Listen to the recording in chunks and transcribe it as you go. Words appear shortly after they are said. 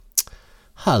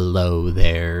Hello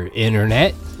there,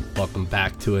 Internet. Welcome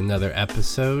back to another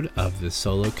episode of the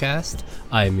SoloCast.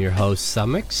 I am your host,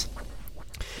 Summix,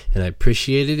 and I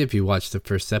appreciate it if you watched the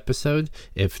first episode.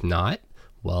 If not,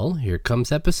 well, here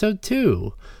comes episode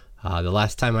 2. The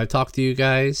last time I talked to you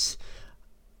guys,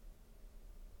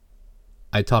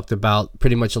 I talked about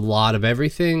pretty much a lot of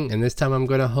everything, and this time I'm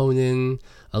going to hone in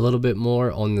a little bit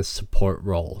more on the support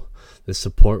role. The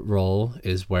support role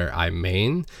is where I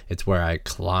main, it's where I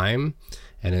climb,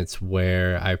 and it's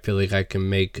where I feel like I can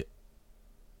make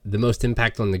the most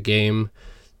impact on the game,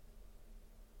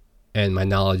 and my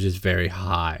knowledge is very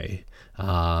high. You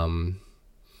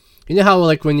know how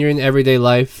like when you're in everyday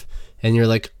life and you're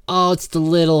like, oh, it's the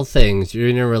little things. You're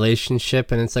in a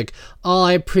relationship and it's like, oh,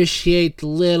 I appreciate the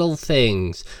little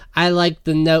things. I like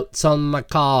the notes on my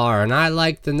car, and I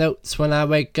like the notes when I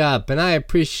wake up, and I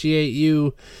appreciate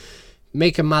you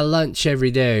making my lunch every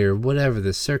day, or whatever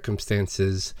the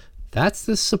circumstances. That's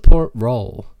the support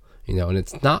role, you know, and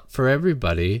it's not for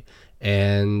everybody.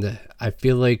 And I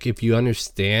feel like if you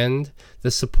understand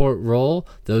the support role,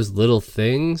 those little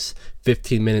things,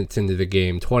 15 minutes into the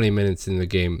game, 20 minutes into the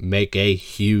game, make a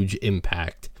huge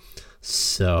impact.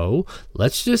 So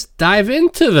let's just dive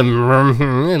into them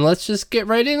and let's just get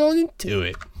right into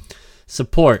it.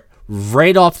 Support,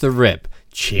 right off the rip,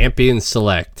 champion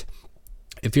select.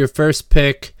 If your first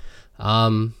pick,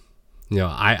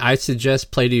 I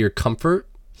suggest play to your comfort,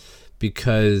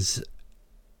 because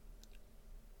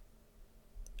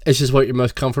it's just what you're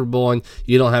most comfortable in.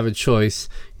 You don't have a choice.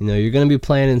 You know, you're going to be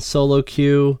playing in solo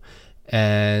queue,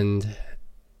 and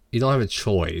you don't have a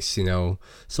choice. You know,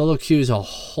 solo queue is a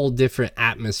whole different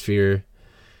atmosphere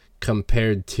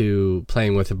compared to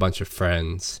playing with a bunch of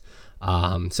friends.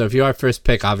 So if you are first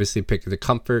pick, obviously pick the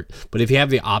comfort. But if you have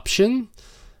the option,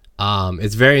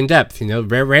 it's very in depth. You know,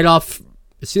 right off.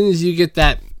 As soon as you get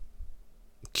that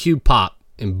cue pop,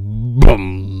 and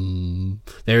boom,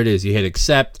 there it is. You hit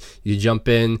accept, you jump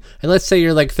in, and let's say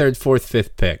you're like third, fourth,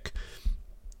 fifth pick.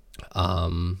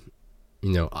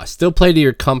 Still play to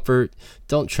your comfort.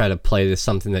 Don't try to play to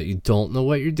something that you don't know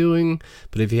what you're doing.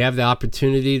 But if you have the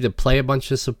opportunity to play a bunch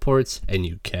of supports, and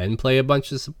you can play a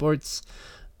bunch of supports,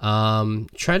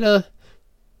 try to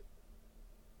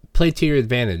play to your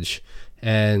advantage.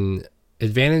 And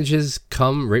advantages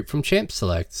come right from champ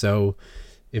select. So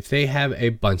if they have a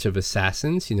bunch of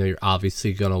assassins, you know, you're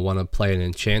obviously going to want to play an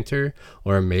enchanter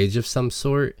or a mage of some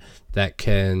sort that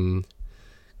can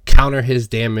counter his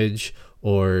damage,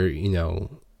 or, you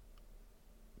know,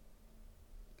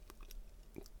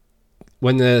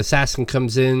 when the assassin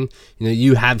comes in, you know,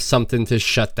 you have something to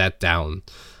shut that down.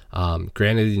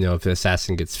 Granted, you know, if the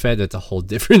assassin gets fed, that's a whole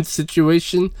different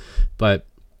situation, but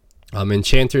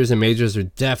enchanters and mages are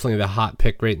definitely the hot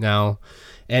pick right now.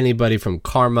 Anybody from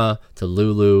Karma to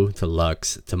Lulu to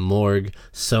Lux to Morg,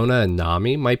 Sona and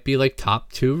Nami might be like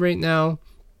top 2 right now.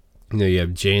 You know, you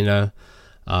have Jaina.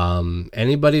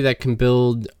 Anybody that can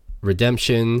build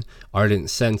Redemption, Ardent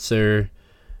Censor,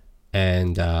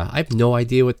 and I have no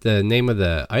idea what the name of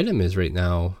the item is right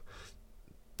now.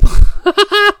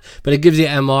 But it gives you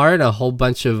MR and a whole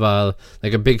bunch of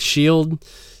like a big shield.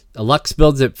 Lux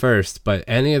builds it first, but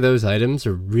any of those items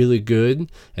are really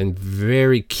good and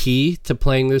very key to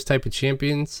playing those type of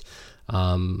champions.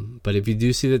 But if you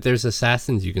do see that there's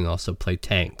assassins, you can also play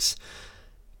tanks.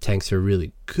 Tanks are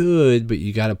really good, but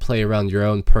you got to play around your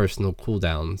own personal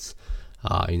cooldowns.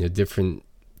 Different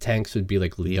tanks would be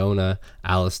like Leona,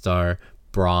 Alistar,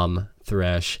 Braum,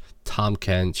 Thresh, Tahm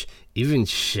Kench, even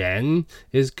Shen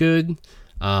is good.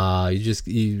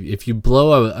 If you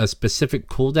blow a specific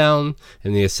cooldown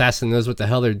and the assassin knows what the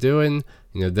hell they're doing,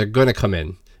 you know, they're gonna come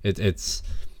in. That's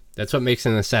what makes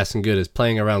an assassin good, is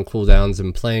playing around cooldowns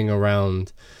and playing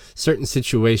around certain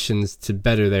situations to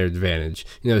better their advantage.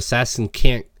 You know, assassin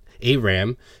can't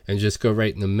ARAM and just go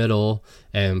right in the middle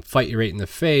and fight you right in the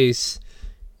face.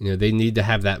 You know, they need to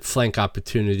have that flank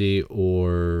opportunity,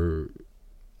 or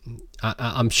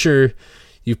I'm sure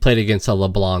you've played against a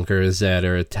LeBlanc or a Zed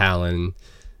or a Talon.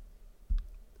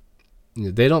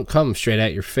 They don't come straight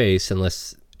at your face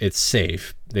unless it's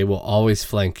safe. They will always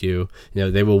flank you. You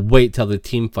know, they will wait till the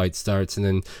team fight starts and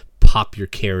then pop your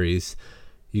carries.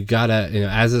 You gotta, you know,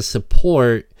 as a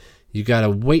support, you gotta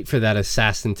wait for that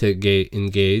assassin to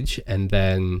engage and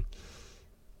then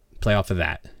play off of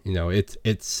that. You know, it's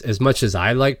as much as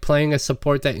I like playing a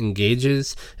support that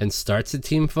engages and starts a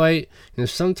team fight, you know,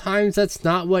 sometimes that's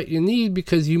not what you need,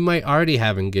 because you might already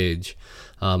have engage.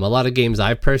 A lot of games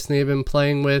I personally have been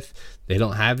playing with, they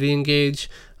don't have the engage.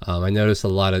 I notice a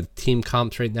lot of team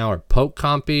comps right now are poke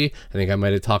compy. I think I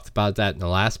might have talked about that in the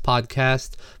last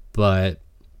podcast, but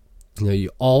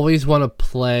You always want to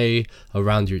play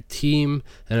around your team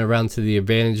and around to the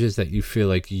advantages that you feel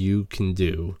like you can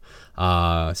do.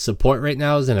 Support right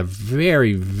now is in a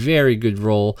very, very good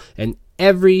role, and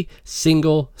every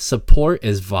single support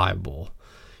is viable.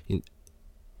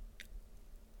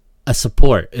 A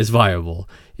support is viable.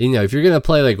 If you're going to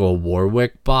play like a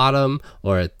Warwick bottom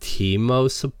or a Teemo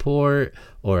support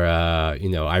or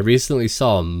I recently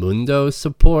saw a Mundo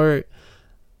support,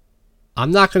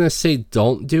 I'm not going to say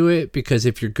don't do it, because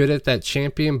if you're good at that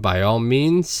champion, by all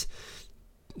means,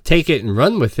 take it and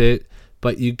run with it.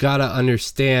 But you got to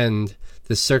understand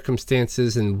the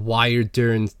circumstances and why you're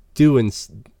doing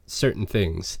certain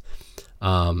things.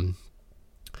 Like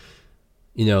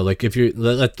if you're,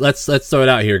 let's throw it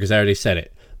out here because I already said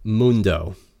it.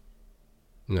 Mundo.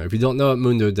 If you don't know what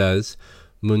Mundo does,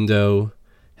 Mundo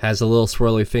has a little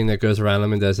swirly thing that goes around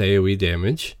him and does AoE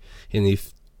damage. And he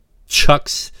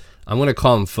chucks, I'm going to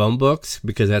call him phone books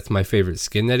because that's my favorite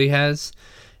skin that he has.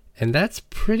 And that's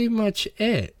pretty much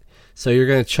it. So you're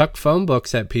going to chuck phone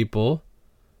books at people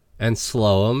and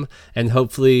slow them. And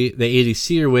hopefully the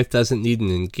ADC you're with doesn't need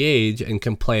an engage and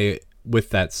can play with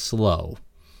that slow.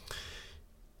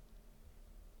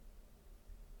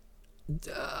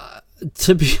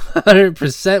 To be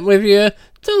 100% with you,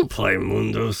 don't play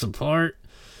Mundo support.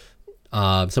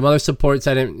 Some other supports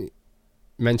I didn't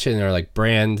mention are like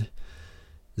Brand,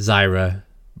 Zyra,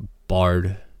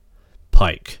 Bard,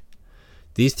 Pyke.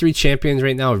 These 3 champions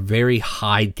right now are very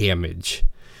high damage.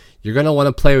 You're going to want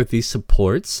to play with these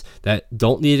supports that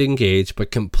don't need engage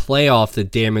but can play off the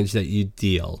damage that you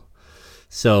deal.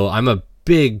 So I'm a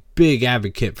big, big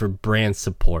advocate for Brand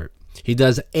support. He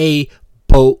does a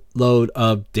boatload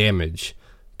of damage,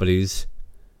 but he's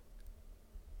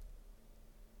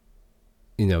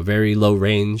very low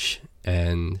range,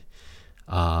 and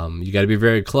you got to be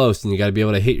very close, and you got to be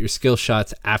able to hit your skill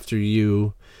shots after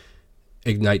you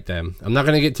ignite them. I'm not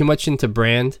going to get too much into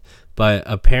Brand, but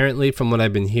apparently from what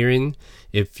I've been hearing,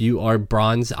 if you are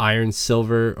bronze, iron,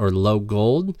 silver, or low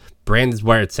gold, Brand is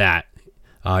where it's at.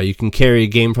 You can carry a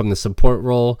game from the support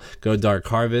role, go Dark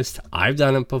Harvest. I've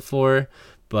done it before,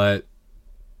 but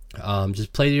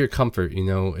just play to your comfort.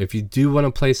 If you do want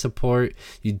to play support,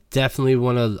 you definitely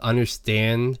want to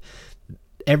understand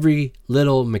every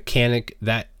little mechanic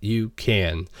that you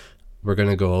can. We're going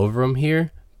to go over them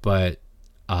here, but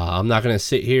I'm not going to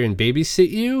sit here and babysit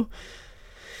you.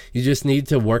 You just need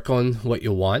to work on what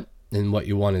you want and what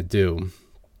you want to do.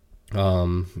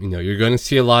 You're going to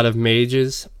see a lot of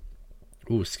mages.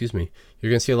 You're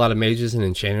going to see a lot of mages and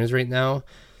enchanters right now.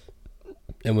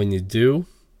 And when you do,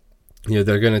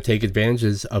 they're going to take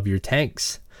advantages of your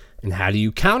tanks. And how do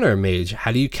you counter a mage?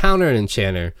 How do you counter an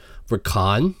enchanter?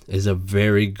 Rakan is a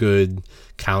very good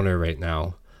counter right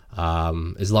now.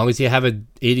 As long as you have an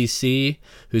ADC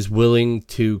who's willing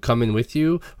to come in with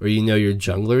you, or your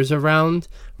jungler's around,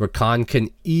 Rakan can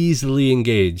easily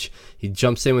engage. He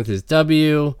jumps in with his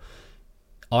W,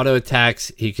 auto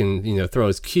attacks, he can throw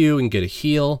his Q and get a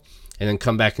heal, and then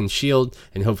come back and shield,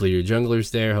 and hopefully your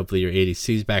jungler's there, hopefully your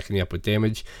ADC's backing you up with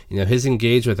damage. His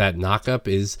engage with that knockup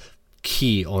is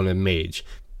key on a mage.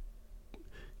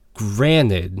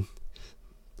 Granted,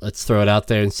 let's throw it out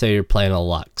there and say you're playing a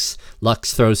Lux.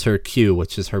 Lux throws her Q,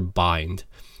 which is her bind,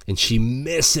 and she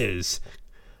misses.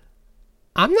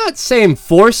 I'm not saying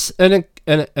force an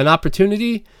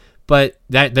opportunity, but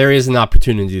that there is an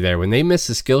opportunity there. When they miss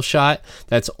a skill shot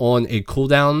that's on a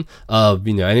cooldown of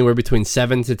anywhere between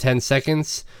 7 to 10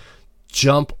 seconds,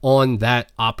 jump on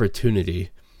that opportunity.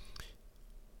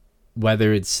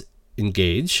 Whether it's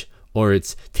engage, or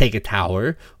it's take a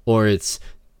tower, or it's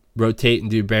rotate and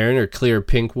do Baron, or clear a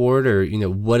pink ward, or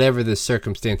whatever the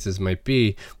circumstances might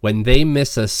be, when they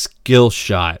miss a skill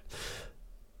shot,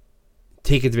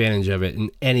 take advantage of it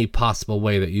in any possible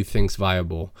way that you think's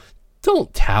viable.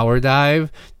 Don't tower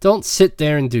dive. Don't sit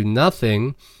there and do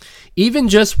nothing. Even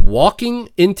just walking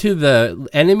into the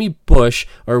enemy bush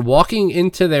or walking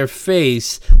into their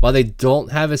face while they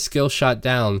don't have a skill shot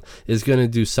down is going to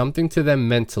do something to them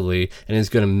mentally, and is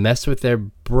going to mess with their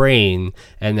brain,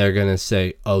 and they're going to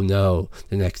say, oh no,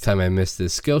 the next time I miss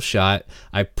this skill shot,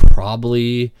 I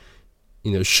probably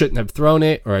shouldn't have thrown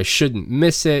it, or I shouldn't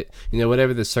miss it,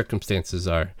 whatever the circumstances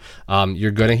are. You're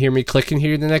going to hear me clicking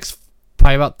here the next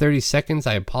probably about 30 seconds.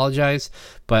 I apologize,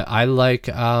 but I like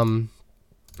when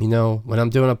I'm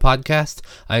doing a podcast,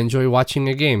 I enjoy watching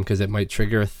a game because it might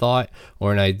trigger a thought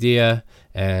or an idea,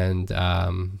 and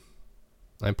I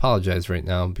apologize right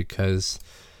now because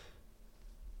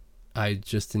I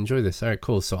just enjoy this. All right,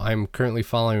 cool. So I'm currently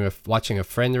watching a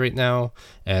friend right now,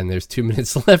 and there's 2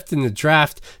 minutes left in the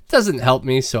draft. Doesn't help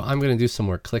me, so I'm going to do some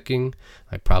more clicking.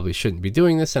 I probably shouldn't be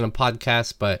doing this in a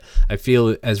podcast, but I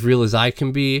feel as real as I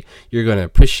can be, you're going to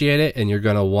appreciate it, and you're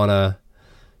going to want to,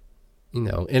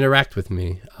 interact with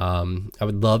me. I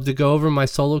would love to go over my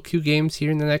solo queue games here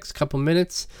in the next couple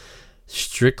minutes.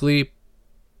 Strictly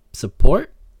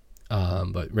support.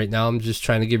 But right now I'm just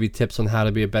trying to give you tips on how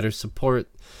to be a better support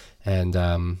and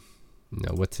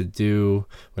what to do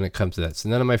when it comes to that. So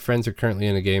none of my friends are currently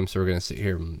in a game, so we're going to sit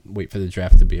here and wait for the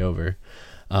draft to be over.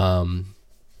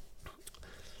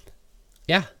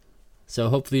 Yeah. So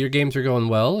hopefully your games are going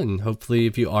well, and hopefully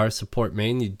if you are a support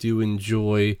main, you do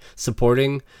enjoy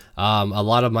supporting. A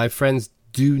lot of my friends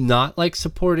do not like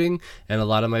supporting, and a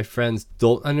lot of my friends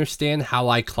don't understand how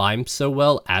I climb so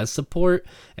well as support,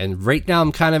 and right now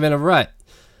I'm kind of in a rut.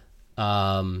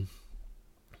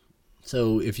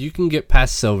 So if you can get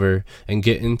past silver and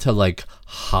get into like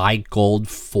high gold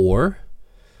 4,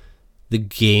 the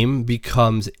game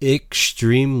becomes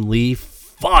extremely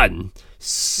fun.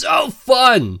 So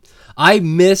fun. I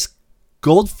miss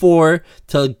gold 4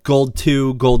 to gold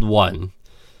 2, gold 1.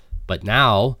 But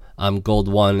now I'm gold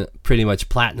 1, pretty much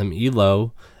platinum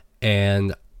elo,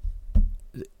 and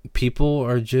people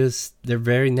are they're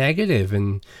very negative,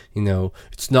 and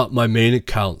it's not my main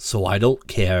account, so I don't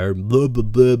care, blah blah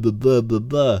blah blah blah blah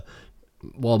blah.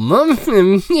 Well,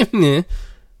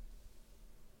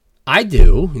 I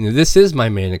do. This is my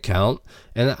main account,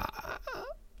 and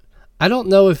I don't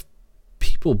know if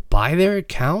people buy their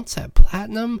accounts at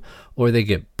platinum or they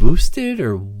get boosted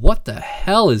or what the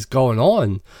hell is going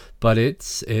on, but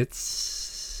it's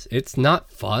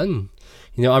not fun.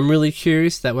 I'm really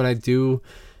curious that when I do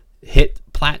hit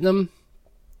platinum,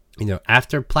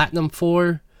 after platinum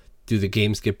 4, do the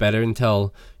games get better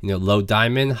until low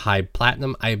diamond, high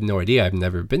platinum? I have no idea. I've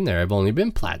never been there. I've only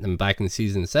been platinum back in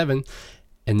season 7,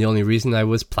 and the only reason I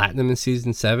was platinum in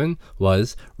season 7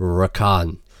 was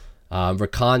Rakan.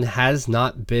 Rakan has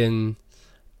not been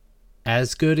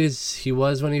as good as he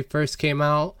was when he first came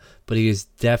out, but he is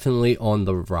definitely on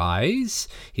the rise.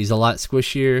 He's a lot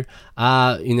squishier.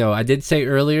 I did say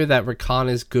earlier that Rakan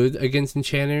is good against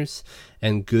enchanters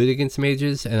and good against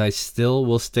mages, and I still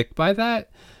will stick by that.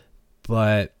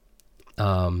 But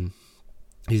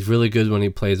he's really good when he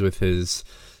plays with his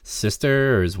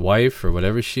sister or his wife or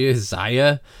whatever she is,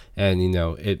 Xayah, and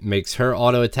it makes her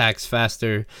auto attacks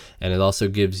faster, and it also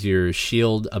gives your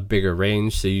shield a bigger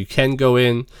range, so you can go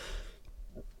in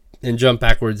and jump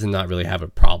backwards and not really have a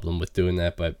problem with doing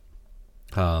that. But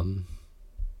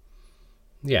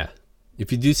yeah,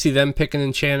 if you do see them pick an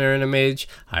enchanter and a mage,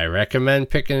 I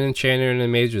recommend picking an enchanter and a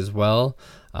mage as well.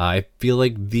 I feel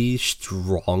like the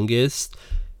strongest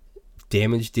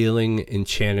damage dealing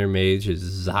enchanter mage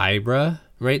is Zyra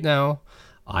right now.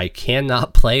 I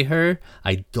cannot play her.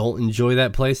 I don't enjoy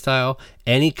that playstyle.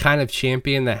 Any kind of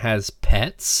champion that has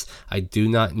pets, I do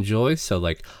not enjoy. So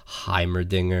like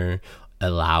Heimerdinger,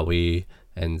 Illaoi,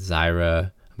 and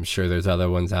Zyra. I'm sure there's other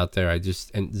ones out there. And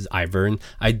Ivern.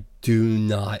 I do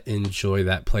not enjoy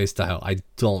that playstyle. I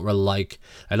don't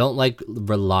like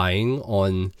relying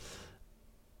on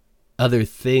other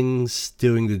things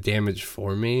doing the damage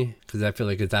for me, because I feel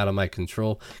like it's out of my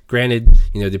control. Granted,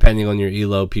 depending on your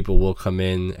elo, people will come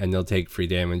in and they'll take free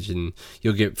damage and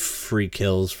you'll get free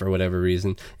kills for whatever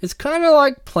reason. It's kind of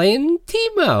like playing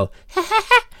Teemo.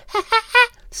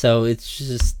 So it's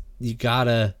just, you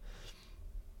gotta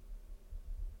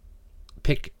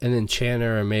pick an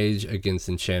enchanter or a mage against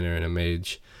enchanter and a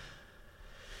mage.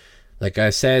 Like I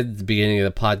said at the beginning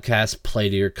of the podcast, play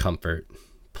to your comfort.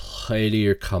 Play to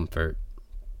your comfort.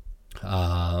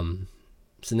 So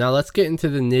now let's get into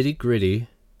the nitty gritty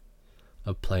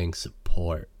of playing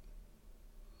support.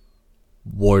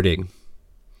 Warding.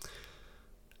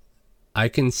 I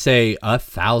can say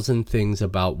 1,000 things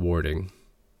about warding.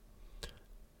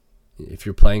 If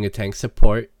you're playing a tank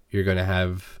support, you're going to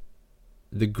have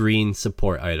the green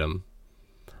support item.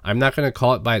 I'm not going to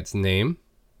call it by its name,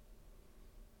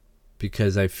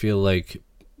 because I feel like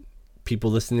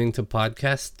people listening to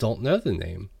podcasts don't know the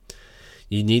name.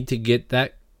 You need to get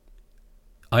that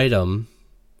item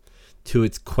to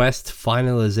its quest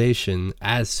finalization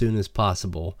as soon as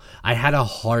possible. I had a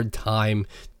hard time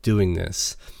doing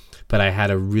this, but I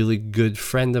had a really good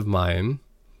friend of mine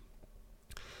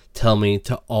tell me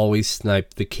to always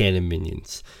snipe the cannon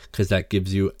minions, because that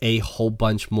gives you a whole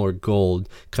bunch more gold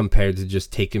compared to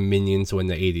just taking minions when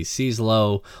the ADC's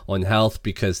low on health,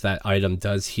 because that item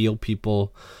does heal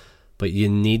people. But you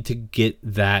need to get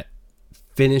that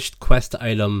finished quest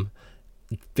item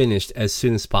finished as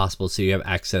soon as possible so you have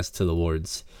access to the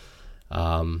wards.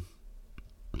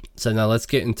 So now let's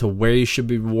get into where you should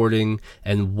be warding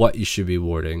and what you should be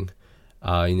warding.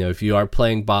 If you are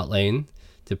playing bot lane,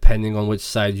 depending on which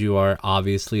side you are,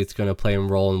 obviously it's going to play a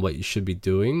role in what you should be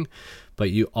doing.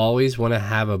 But you always want to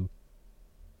have a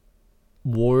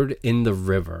ward in the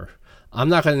river. I'm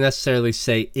not going to necessarily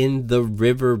say in the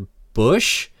river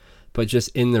bush, but just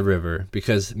in the river,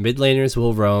 because mid laners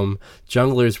will roam,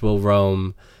 junglers will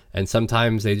roam, and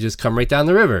sometimes they just come right down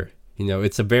the river.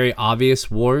 It's a very obvious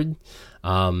ward.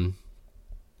 You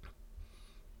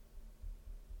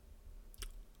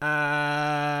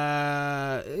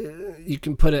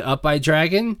can put it up by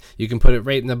dragon. You can put it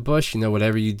right in the bush.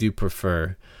 Whatever you do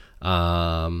prefer.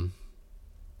 If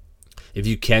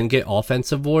you can get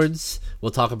offensive wards,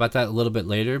 we'll talk about that a little bit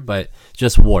later. But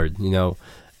just ward.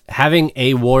 Having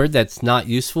a ward that's not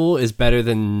useful is better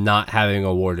than not having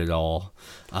a ward at all.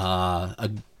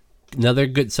 Another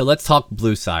good. So let's talk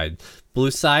blue side. Blue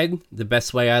side. The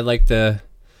best way I like to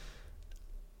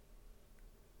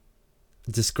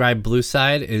describe blue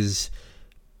side is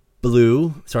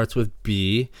blue starts with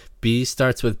B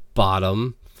starts with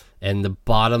bottom, and the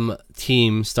bottom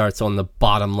team starts on the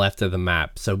bottom left of the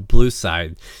map. So blue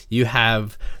side, you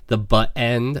have the butt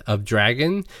end of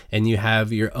dragon and you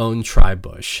have your own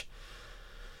tri-bush.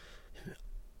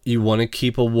 You want to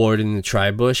keep a ward in the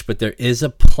tri-bush, but there is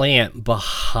a plant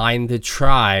behind the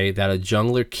tri that a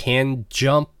jungler can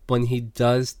jump when he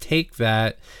does take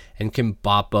that and can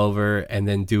bop over and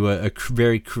then do a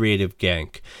very creative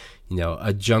gank.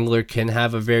 A jungler can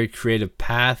have a very creative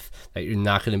path that you're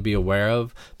not going to be aware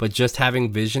of, but just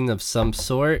having vision of some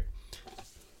sort,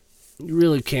 you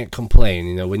really can't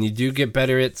complain. When you do get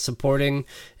better at supporting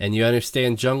and you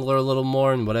understand jungler a little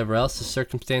more and whatever else the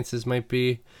circumstances might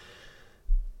be,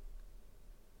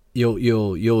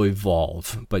 you'll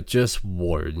evolve. But just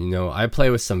ward. I play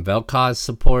with some Vel'Koz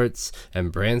supports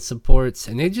and Brand supports,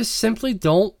 and they just simply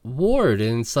don't ward,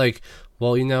 and it's like,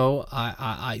 well,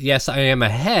 yes, I am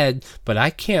ahead, but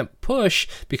I can't push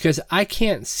because I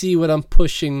can't see what I'm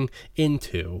pushing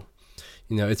into.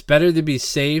 It's better to be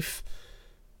safe.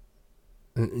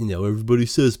 Everybody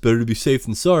says better to be safe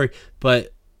than sorry,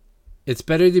 but it's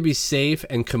better to be safe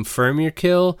and confirm your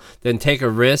kill than take a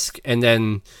risk and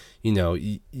then,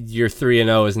 you're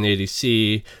 3-0 as an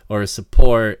ADC or a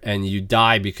support and you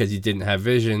die because you didn't have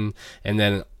vision, and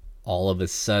then all of a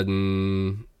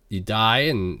sudden you die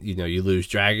and you lose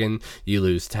dragon, you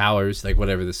lose towers, like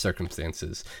whatever the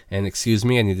circumstances. And excuse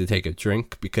me, I need to take a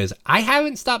drink because I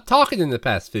haven't stopped talking in the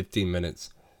past 15 minutes.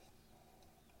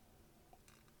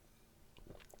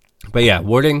 But yeah,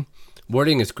 warding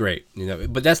is great,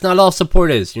 but that's not all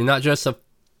support is. You're not just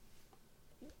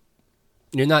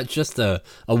a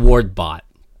ward bot,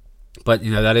 but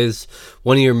that is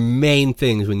one of your main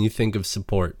things when you think of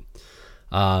support.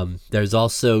 There's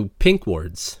also pink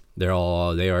wards. They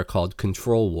are called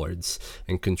control wards,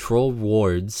 and control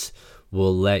wards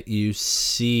will let you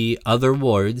see other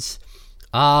wards.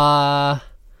 I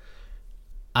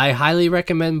highly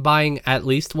recommend buying at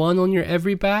least one on your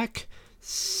every back.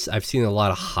 I've seen a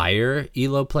lot of higher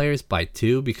elo players buy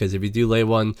two, because if you do lay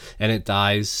one and it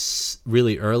dies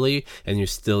really early and you're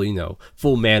still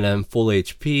full mana and full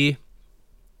HP,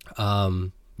 you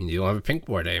don't have a pink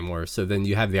ward anymore, so then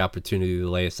you have the opportunity to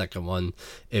lay a second one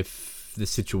if the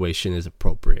situation is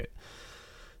appropriate.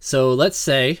 So let's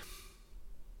say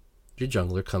your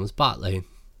jungler comes bot lane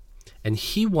and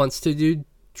he wants to do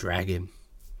dragon,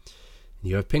 and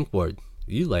you have pink ward.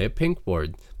 You lay a pink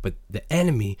ward, but the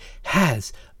enemy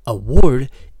has a ward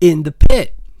in the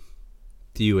pit.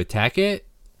 Do you attack it?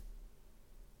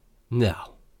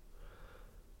 No.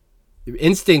 Your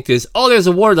instinct is, oh, there's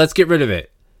a ward, let's get rid of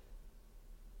it.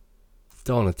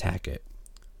 Don't attack it.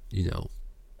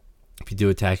 If you do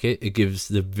attack it, it gives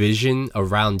the vision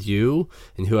around you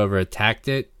and whoever attacked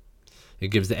it. It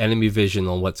gives the enemy vision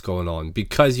on what's going on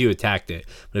because you attacked it.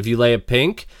 But if you lay a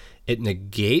pink, it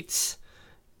negates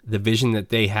the vision that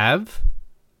they have,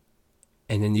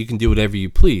 and then you can do whatever you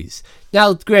please.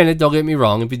 Now, granted, don't get me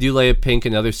wrong, if you do lay a pink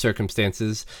in other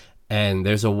circumstances and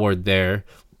there's a ward there,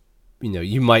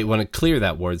 you might want to clear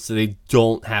that ward so they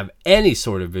don't have any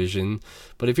sort of vision.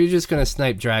 But if you're just going to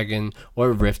snipe dragon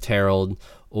or Rift Herald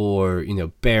or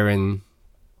Baron,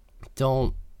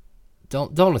 don't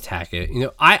attack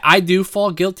it. I do fall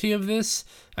guilty of this.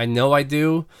 I know I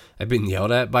do. I've been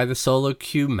yelled at by the solo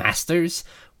queue masters,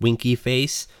 winky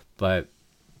face. But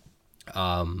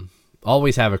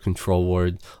always have a control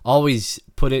ward. Always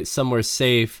put it somewhere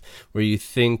safe where you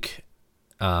think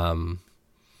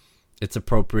it's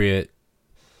appropriate.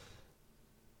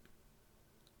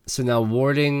 So now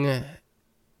warding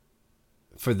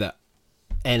for the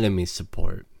enemy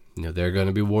support. they're going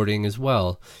to be warding as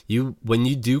well. When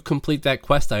you do complete that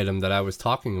quest item that I was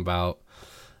talking about,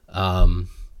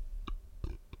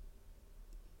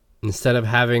 instead of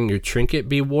having your trinket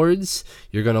be wards,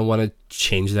 you're going to want to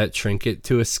change that trinket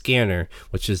to a scanner,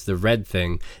 which is the red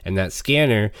thing. And that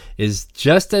scanner is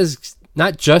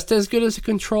not just as good as a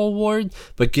control ward,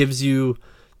 but gives you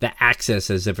the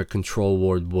access as if a control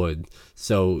ward would.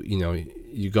 So,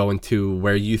 you go into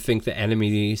where you think the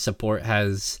enemy support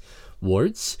has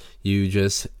wards, you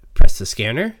just press the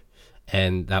scanner,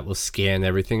 and that will scan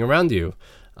everything around you.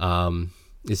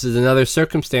 This is another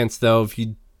circumstance, though. If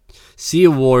you see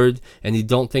a ward and you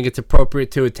don't think it's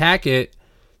appropriate to attack it,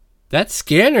 that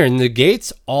scanner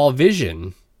negates all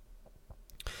vision.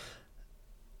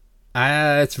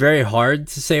 It's very hard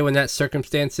to say when that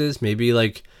circumstance is. Maybe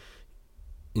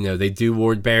they do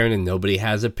ward Baron and nobody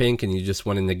has a pink, and you just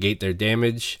want to negate their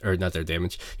damage, or not their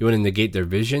damage. You want to negate their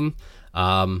vision.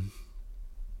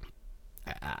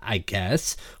 I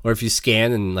guess. Or if you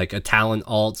scan and a Talon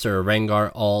alts or a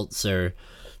Rengar alts or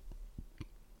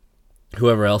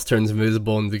whoever else turns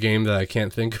invisible in the game that I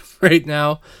can't think of right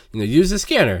now, use the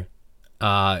scanner.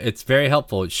 It's very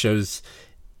helpful. It shows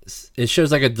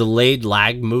like a delayed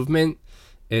lag movement.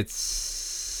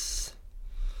 It's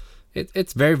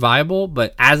very viable,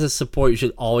 but as a support, you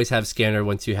should always have scanner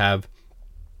once you have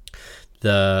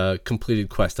the completed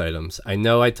quest items. I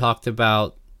know I talked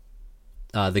about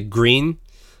the green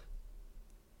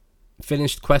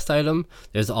finished quest item.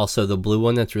 There's also the blue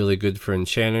one that's really good for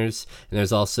enchanters, and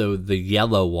there's also the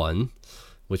yellow one,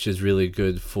 which is really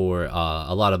good for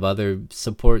a lot of other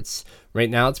supports. Right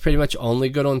now it's pretty much only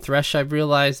good on Thresh, I've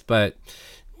realized, but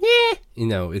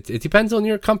it depends on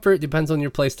your comfort, depends on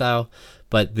your playstyle.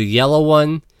 But the yellow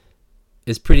one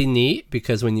is pretty neat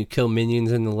because when you kill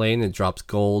minions in the lane, it drops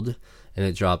gold and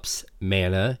it drops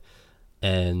mana.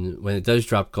 And when it does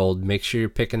drop gold, make sure you're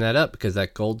picking that up because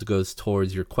that gold goes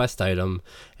towards your quest item.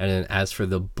 And then as for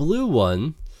the blue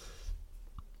one,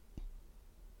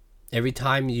 every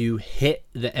time you hit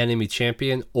the enemy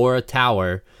champion or a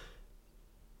tower,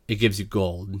 it gives you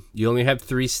gold. You only have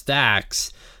 3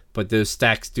 stacks, but those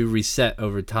stacks do reset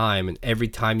over time. And every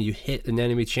time you hit an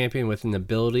enemy champion with an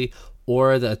ability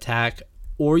or the attack,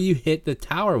 or you hit the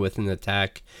tower with an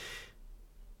attack,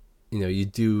 you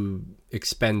do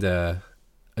expend a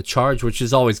charge, which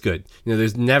is always good.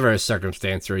 There's never a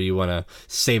circumstance where you want to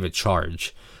save a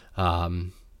charge. But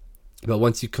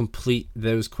once you complete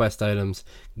those quest items,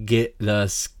 get the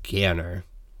scanner.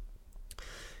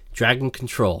 Dragon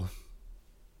Control.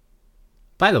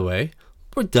 By the way,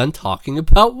 we're done talking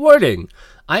about warding.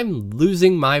 I'm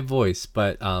losing my voice,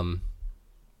 but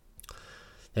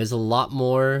there's a lot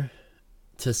more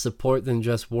to support than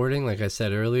just warding, like I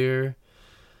said earlier.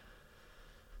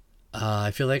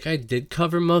 I feel like I did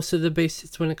cover most of the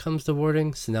basics when it comes to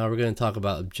warding, so now we're going to talk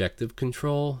about objective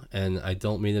control, and I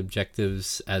don't mean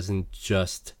objectives as in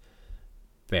just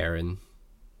Baron,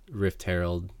 Rift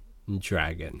Herald, and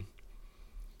Dragon.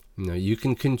 You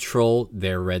can control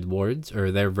their red wards,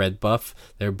 or their red buff,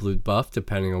 their blue buff,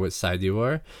 depending on which side you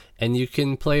are, and you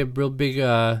can play a real big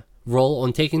role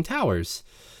on taking towers.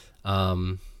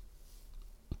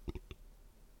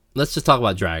 Let's just talk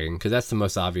about Dragon, because that's the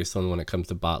most obvious one when it comes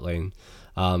to bot lane.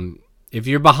 If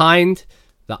you're behind,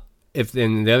 if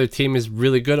then the other team is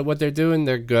really good at what they're doing,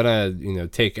 they're gonna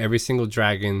take every single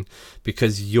Dragon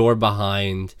because you're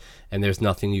behind, and there's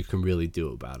nothing you can really do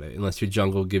about it unless your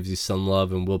jungle gives you some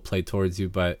love and will play towards you.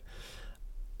 But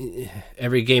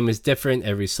every game is different.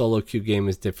 Every solo queue game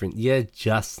is different. You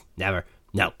just never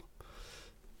know.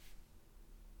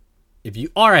 If you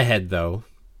are ahead, though,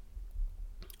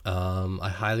 I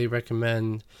highly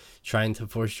recommend trying to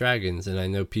force dragons, and I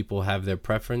know people have their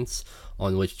preference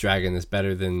on which dragon is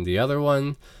better than the other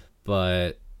one,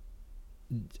 but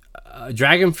a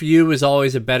dragon for you is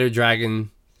always a better dragon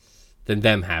than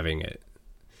them having it.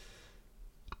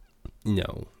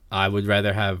 I would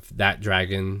rather have that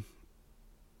dragon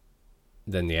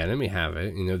than the enemy have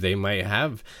it. They might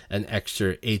have an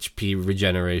extra HP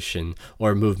regeneration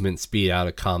or movement speed out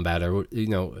of combat, or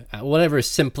whatever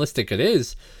simplistic it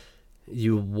is.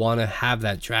 You want to have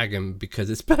that dragon because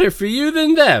it's better for you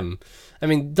than them. I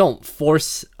mean, don't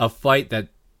force a fight that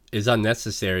is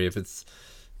unnecessary if it's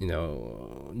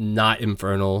not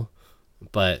infernal,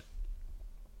 but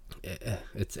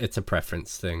it's a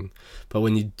preference thing. But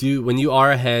when you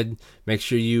are ahead, make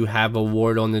sure you have a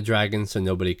ward on the dragon so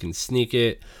nobody can sneak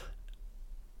it.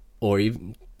 Or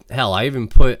even, hell, I even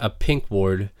put a pink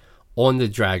ward on the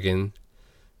dragon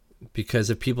because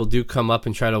if people do come up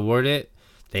and try to ward it,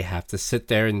 they have to sit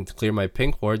there and clear my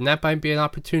pink ward, and that might be an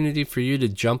opportunity for you to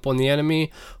jump on the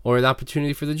enemy, or an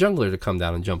opportunity for the jungler to come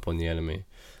down and jump on the enemy.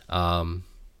 Um,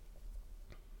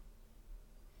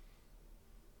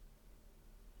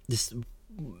 this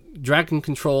dragon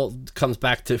control comes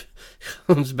back to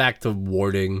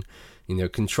warding,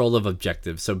 control of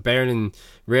objectives. So Baron and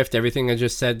Rift, everything I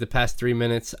just said the past 3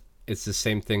 minutes, it's the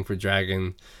same thing for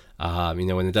dragon.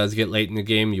 When it does get late in the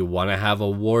game, you want to have a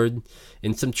ward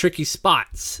in some tricky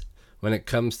spots when it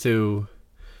comes to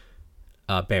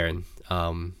Baron.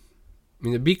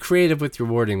 Be creative with your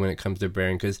warding when it comes to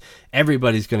Baron, because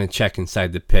everybody's going to check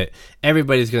inside the pit.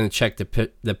 Everybody's going to check the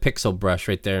pixel brush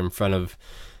right there in front of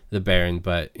the Baron.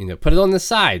 But put it on the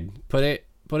side. Put it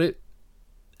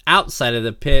outside of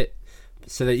the pit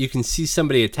so that you can see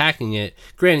somebody attacking it.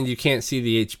 Granted, you can't see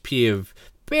the HP of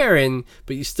Baron,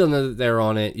 but you still know that they're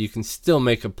on it. You can still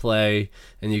make a play,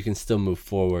 and you can still move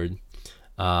forward.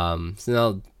 So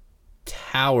now,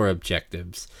 tower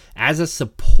objectives. As a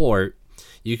support,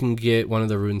 you can get one of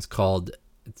the runes called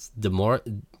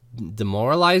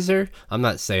Demoralizer. I'm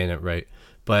not saying it right,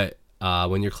 but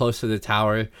when you're close to the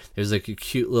tower, there's like a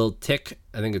cute little tick.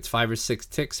 I think it's 5 or 6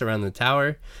 ticks around the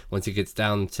tower. Once it gets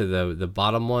down to the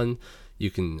bottom one, you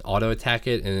can auto attack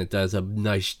it, and it does a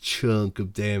nice chunk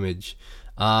of damage.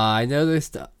 I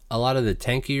noticed a lot of the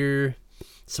tankier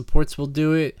supports will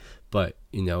do it, but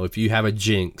if you have a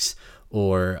Jinx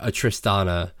or a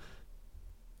Tristana,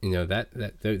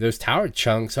 those tower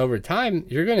chunks over time,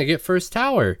 you're gonna get first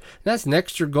tower. And that's an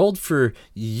extra gold for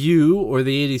you or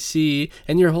the ADC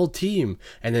and your whole team,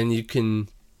 and then you can,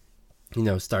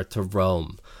 start to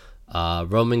roam.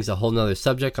 Roaming's a whole nother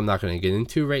subject I'm not gonna get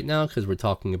into right now because we're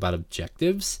talking about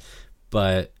objectives,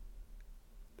 but.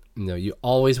 You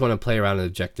always want to play around with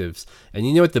objectives. And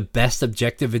you know what the best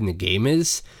objective in the game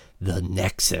is? The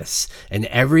Nexus. And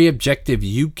every objective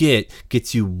you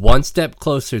gets you one step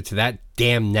closer to that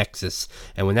damn Nexus.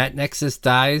 And when that Nexus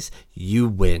dies, you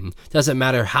win. Doesn't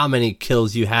matter how many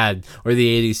kills you had or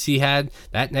the ADC had.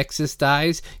 That Nexus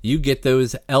dies, you get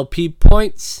those LP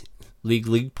points,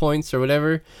 league points or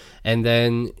whatever. And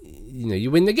then, you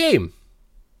win the game.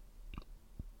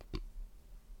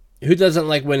 Who doesn't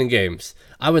like winning games?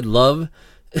 I would love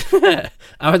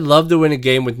to win a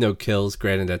game with no kills.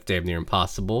 Granted, that's damn near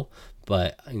impossible,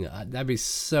 but that'd be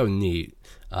so neat.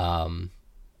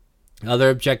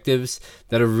 Other objectives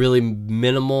that are really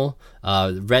minimal,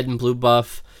 red and blue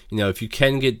buff. If you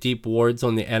can get deep wards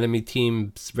on the enemy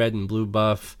team's red and blue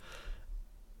buff,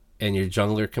 and your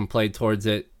jungler can play towards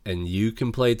it, and you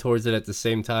can play towards it at the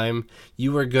same time,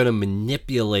 you are gonna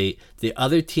manipulate the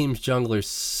other team's jungler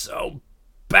so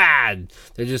bad.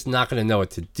 They're just not going to know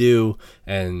what to do,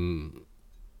 and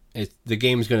the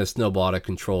game's going to snowball out of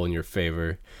control in your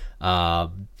favor.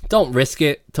 Don't risk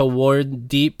it to ward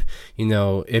deep.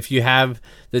 If you have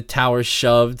the tower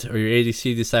shoved, or your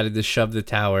ADC decided to shove the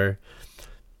tower,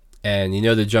 and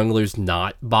the jungler's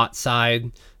not bot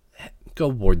side, go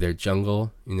ward their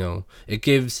jungle. It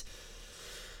gives...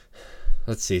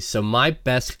 Let's see. So my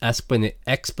best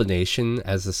explanation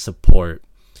as a support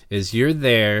is you're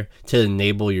there to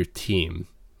enable your team.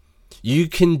 You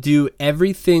can do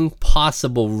everything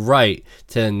possible right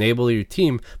to enable your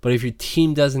team, but if your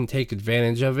team doesn't take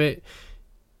advantage of it,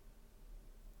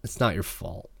 it's not your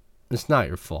fault. It's not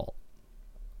your fault.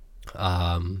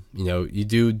 You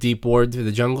do deep ward to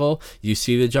the jungle, you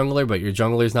see the jungler, but your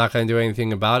jungler's not going to do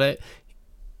anything about it.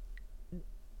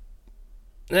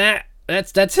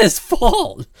 That's his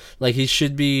fault. Like, he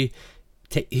should be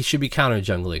counter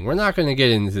jungling. We're not going to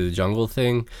get into the jungle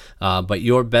thing, but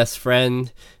your best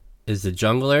friend is the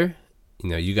jungler.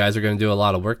 You guys are going to do a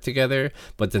lot of work together,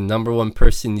 but the number one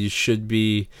person you should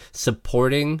be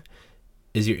supporting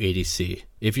is your ADC.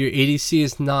 If your ADC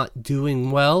is not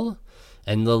doing well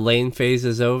and the lane phase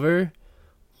is over,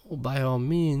 well, by all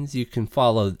means, you can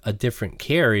follow a different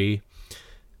carry,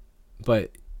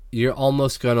 but you're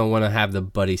almost going to want to have the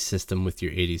buddy system with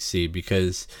your ADC,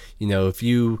 because, if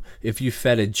you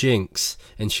fed a Jinx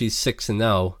and she's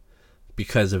 6-0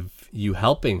 because of you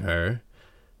helping her,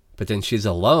 but then she's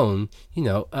alone,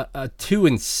 a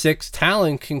 2-6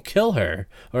 Talon can kill her,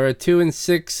 or a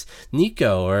 2-6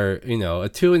 Nico, or, a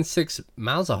 2-6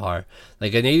 Malzahar.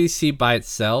 Like, an ADC by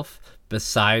itself,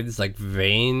 besides, like,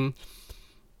 Vayne,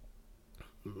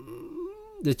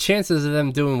 the chances of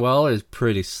them doing well is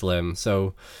pretty slim.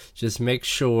 So just make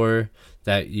sure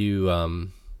that you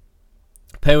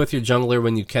play with your jungler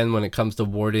when you can, when it comes to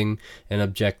warding and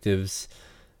objectives.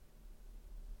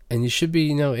 And you should be,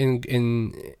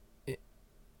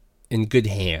 in good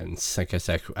hands, I guess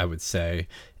I would say.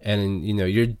 And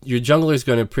your jungler is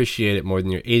going to appreciate it more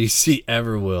than your ADC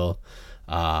ever will.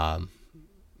 But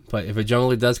if a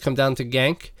jungler does come down to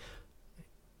gank,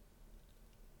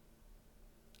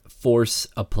 force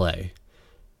a play.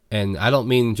 And I don't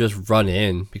mean just run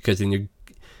in, because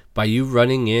by you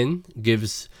running in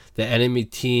gives the enemy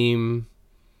team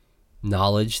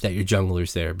knowledge that your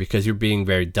jungler's there, because you're being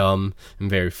very dumb and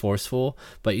very forceful.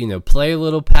 But play a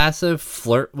little passive,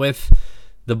 flirt with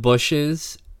the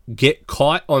bushes, get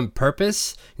caught on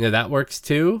purpose, that works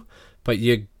too. But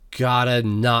you gotta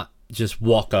not just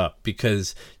walk up,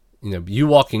 because you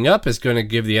walking up is going to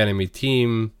give the enemy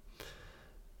team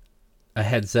a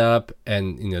heads up,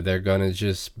 and they're going to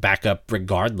just back up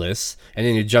regardless, and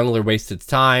then your jungler wasted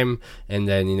time, and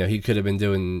then he could have been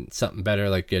doing something better,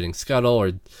 like getting scuttle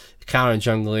or counter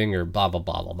jungling or blah blah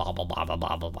blah blah blah blah blah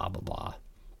blah blah blah blah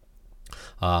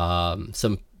blah.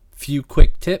 Some few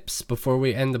quick tips before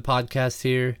we end the podcast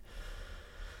here.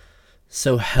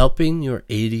 So helping your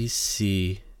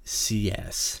ADC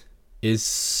CS is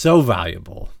so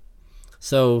valuable.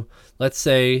 So let's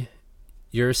say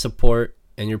you're a support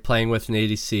and you're playing with an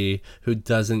ADC who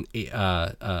doesn't kill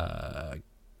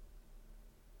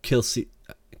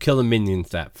the minions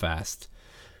that fast,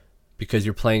 because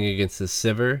you're playing against a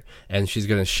Sivir and she's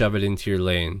going to shove it into your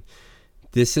lane.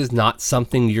 This is not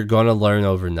something you're going to learn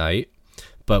overnight,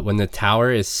 but when the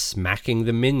tower is smacking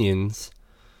the minions,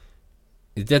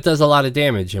 that does a lot of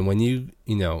damage. And when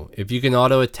if you can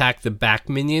auto attack the back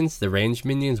minions, the ranged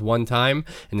minions, one time,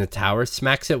 and the tower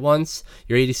smacks it once,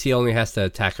 your ADC only has to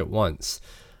attack it once.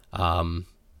 You're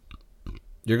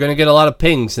going to get a lot of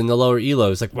pings in the lower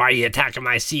elos, like, why are you attacking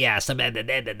my CS?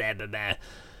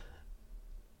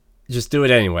 Just do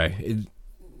it anyway.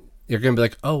 You're going to be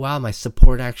like, oh wow, my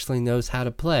support actually knows how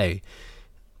to play.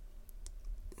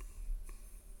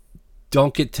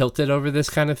 Don't get tilted over this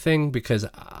kind of thing, because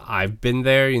I've been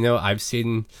there. I've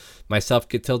seen myself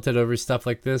get tilted over stuff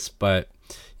like this, but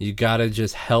you gotta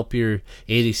just help your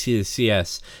ADC to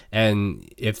CS.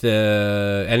 And if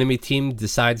the enemy team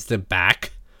decides to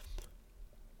back,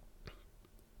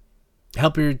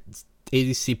 help your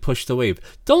ADC push the wave.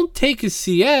 Don't take a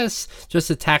CS, just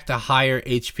attack the higher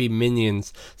HP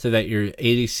minions so that your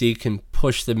ADC can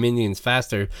push the minions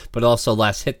faster, but also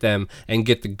last hit them and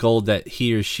get the gold that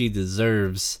he or she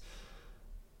deserves,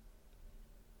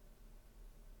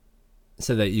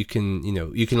 so that you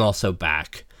can also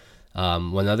back.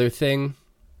 One other thing,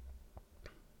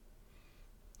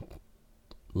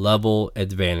 level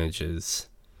advantages.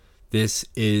 This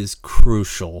is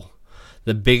crucial.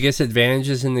 The biggest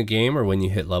advantages in the game are when you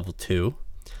hit level 2,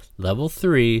 level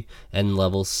 3, and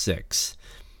level 6.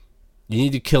 You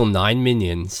need to kill 9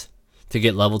 minions to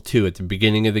get level 2 at the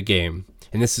beginning of the game.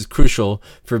 And this is crucial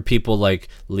for people like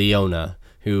Leona,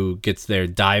 who gets their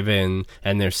dive in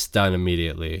and their stun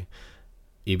immediately.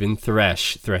 Even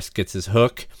Thresh gets his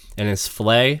hook and his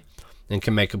flay and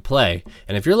can make a play.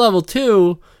 And if you're level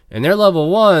 2 and they're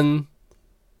level 1,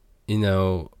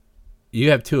 you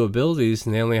have 2 abilities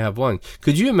and they only have 1.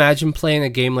 Could you imagine playing a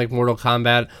game like Mortal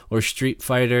Kombat or Street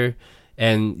Fighter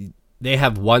and they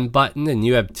have 1 button and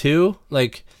you have 2?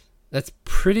 Like, that's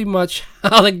pretty much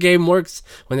how the game works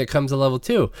when it comes to level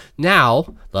 2.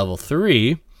 Now, level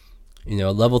 3,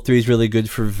 level 3 is really good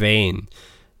for Vayne.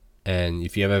 And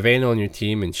if you have a Vayne on your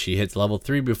team and she hits level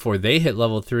 3 before they hit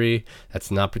level 3,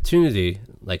 that's an opportunity.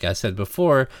 Like I said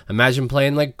before, imagine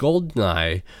playing like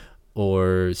GoldenEye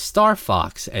or Star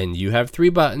Fox, and you have 3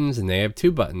 buttons and they have 2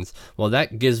 buttons. Well,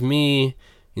 that gives me,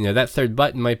 that third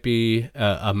button might be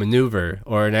a maneuver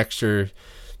or an extra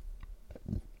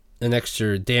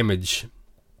damage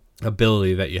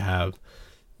ability that you have.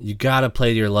 You gotta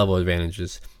play to your level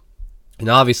advantages. And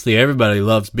obviously everybody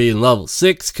loves being level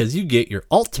 6 because you get your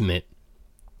ultimate.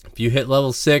 If you hit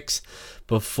level 6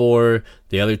 before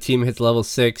the other team hits level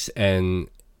 6 and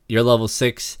your level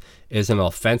 6 is an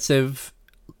offensive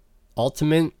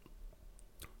ultimate,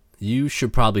 you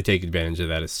should probably take advantage of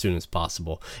that as soon as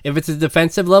possible. If it's a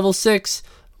defensive level 6,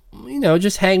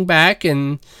 just hang back,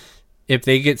 and if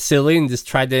they get silly and just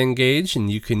try to engage, and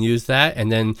you can use that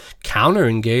and then counter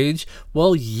engage,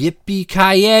 well,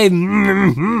 yippee-ki-yay.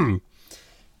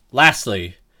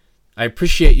 Lastly, I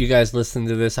appreciate you guys listening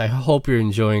to this. I hope you're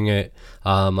enjoying it.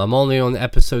 I'm only on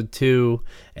episode 2,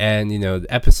 and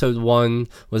episode 1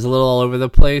 was a little all over the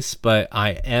place, but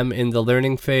I am in the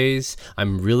learning phase.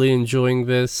 I'm really enjoying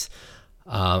this.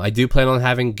 I do plan on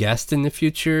having guests in the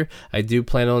future. I do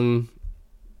plan on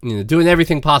doing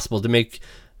everything possible to make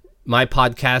my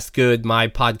podcast good, my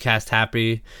podcast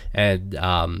happy, and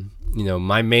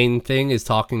my main thing is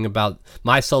talking about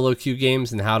my solo queue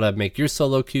games and how to make your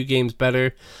solo queue games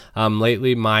better.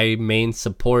 Lately, my main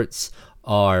supports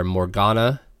are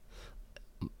Morgana,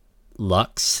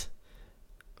 Lux.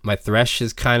 My Thresh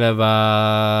is kind of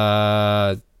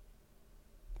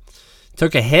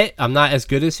took a hit. I'm not as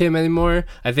good as him anymore.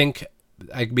 I think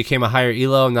I became a higher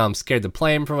elo. Now I'm scared to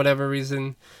play him for whatever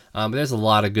reason. But there's a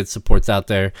lot of good supports out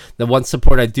there. The one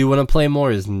support I do want to play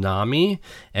more is Nami.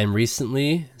 And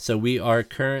recently, so we are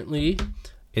currently,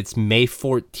 it's May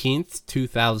 14th,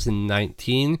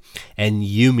 2019, and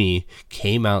Yumi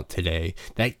came out today.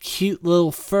 That cute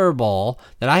little fur ball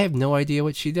that I have no idea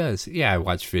what she does. Yeah, I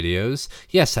watch videos.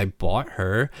 Yes, I bought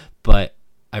her, but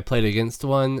I played against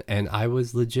one, and I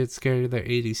was legit scared of their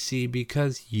ADC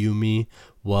because Yumi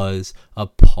was a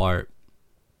part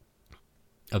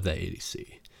of that ADC.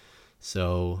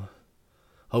 So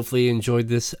hopefully you enjoyed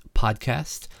this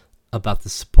podcast about the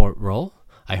support role.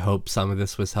 I hope some of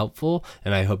this was helpful,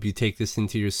 and I hope you take this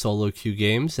into your solo queue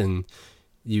games and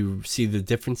you see the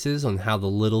differences on how the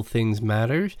little things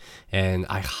matter. And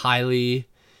I highly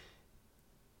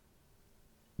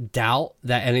doubt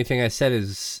that anything I said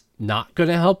is not going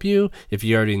to help you. If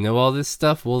you already know all this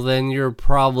stuff, well, then you're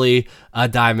probably a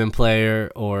diamond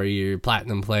player or you're a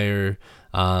platinum player.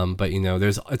 But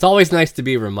it's always nice to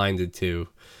be reminded to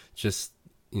just,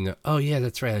 oh yeah,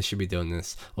 that's right, I should be doing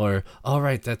this. Or, all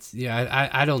right,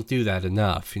 I don't do that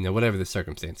enough, whatever the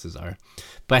circumstances are.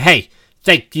 But hey,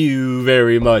 thank you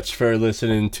very much for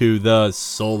listening to the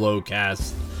Solo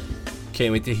Cast.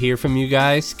 Can't wait to hear from you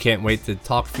guys. Can't wait to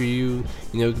talk for you,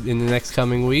 in the next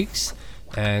coming weeks.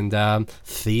 And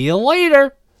see you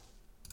later.